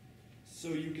 So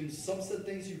you can subset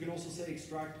things. You can also say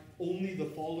extract only the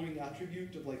following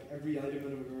attribute of like every item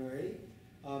in an array.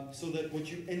 So that what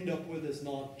you end up with is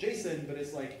not JSON, but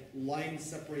it's like line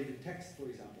separated text, for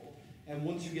example. And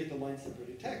once you get the line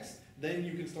separated text, then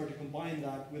you can start to combine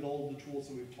that with all of the tools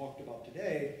that we've talked about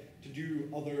today to do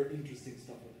other interesting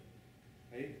stuff with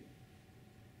it, right?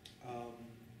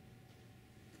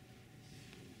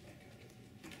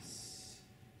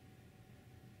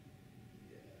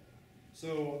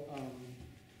 So,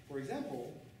 for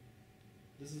example,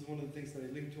 This is one of the things that I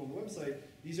linked to on the website.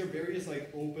 These are various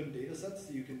like open data sets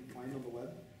that you can find on the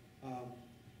web.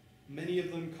 Many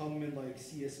of them come in like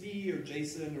CSV or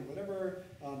JSON or whatever,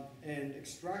 and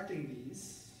extracting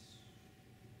these,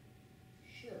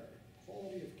 sure,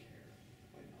 quality of care,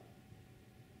 why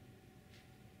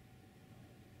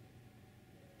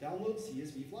not? Download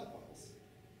CSV flat files,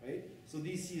 right? So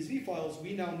these CSV files,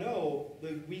 we now know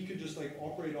that we could just like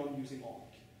operate on using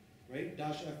awk, right?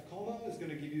 -f comma is going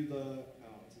to give you the,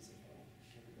 oh, it's a zip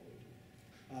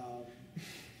file.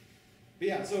 But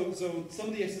yeah, so some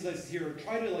of the exercises here are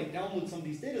try to like download some of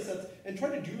these data sets and try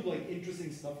to do like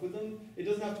interesting stuff with them. It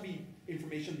doesn't have to be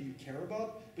information that you care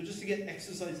about, but just to get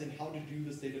exercise in how to do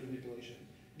this data manipulation.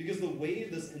 Because the way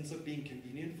this ends up being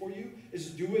convenient for you is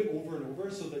to do it over and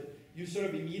over so that you sort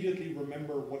of immediately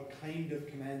remember what kind of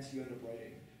commands you end up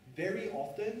writing. Very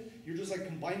often, you're just like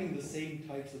combining the same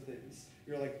types of things.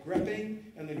 You're like grepping,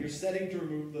 and then you're setting to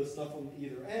remove the stuff on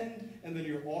either end, and then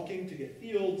you're awking to get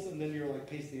fields, and then you're like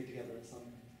pasting it together in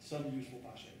some useful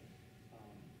fashion.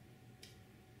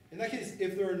 In that case,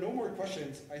 if there are no more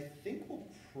questions, I think we'll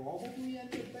probably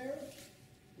end it there,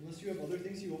 unless you have other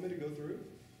things you want me to go through.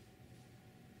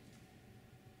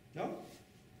 No?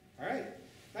 All right,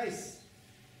 nice.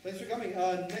 Thanks for coming.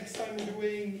 Next time we're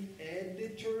doing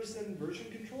editors and version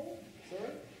control. Is that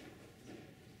right?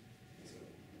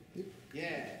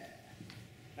 Yeah.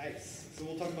 Nice. So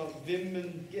we'll talk about Vim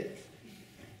and Git.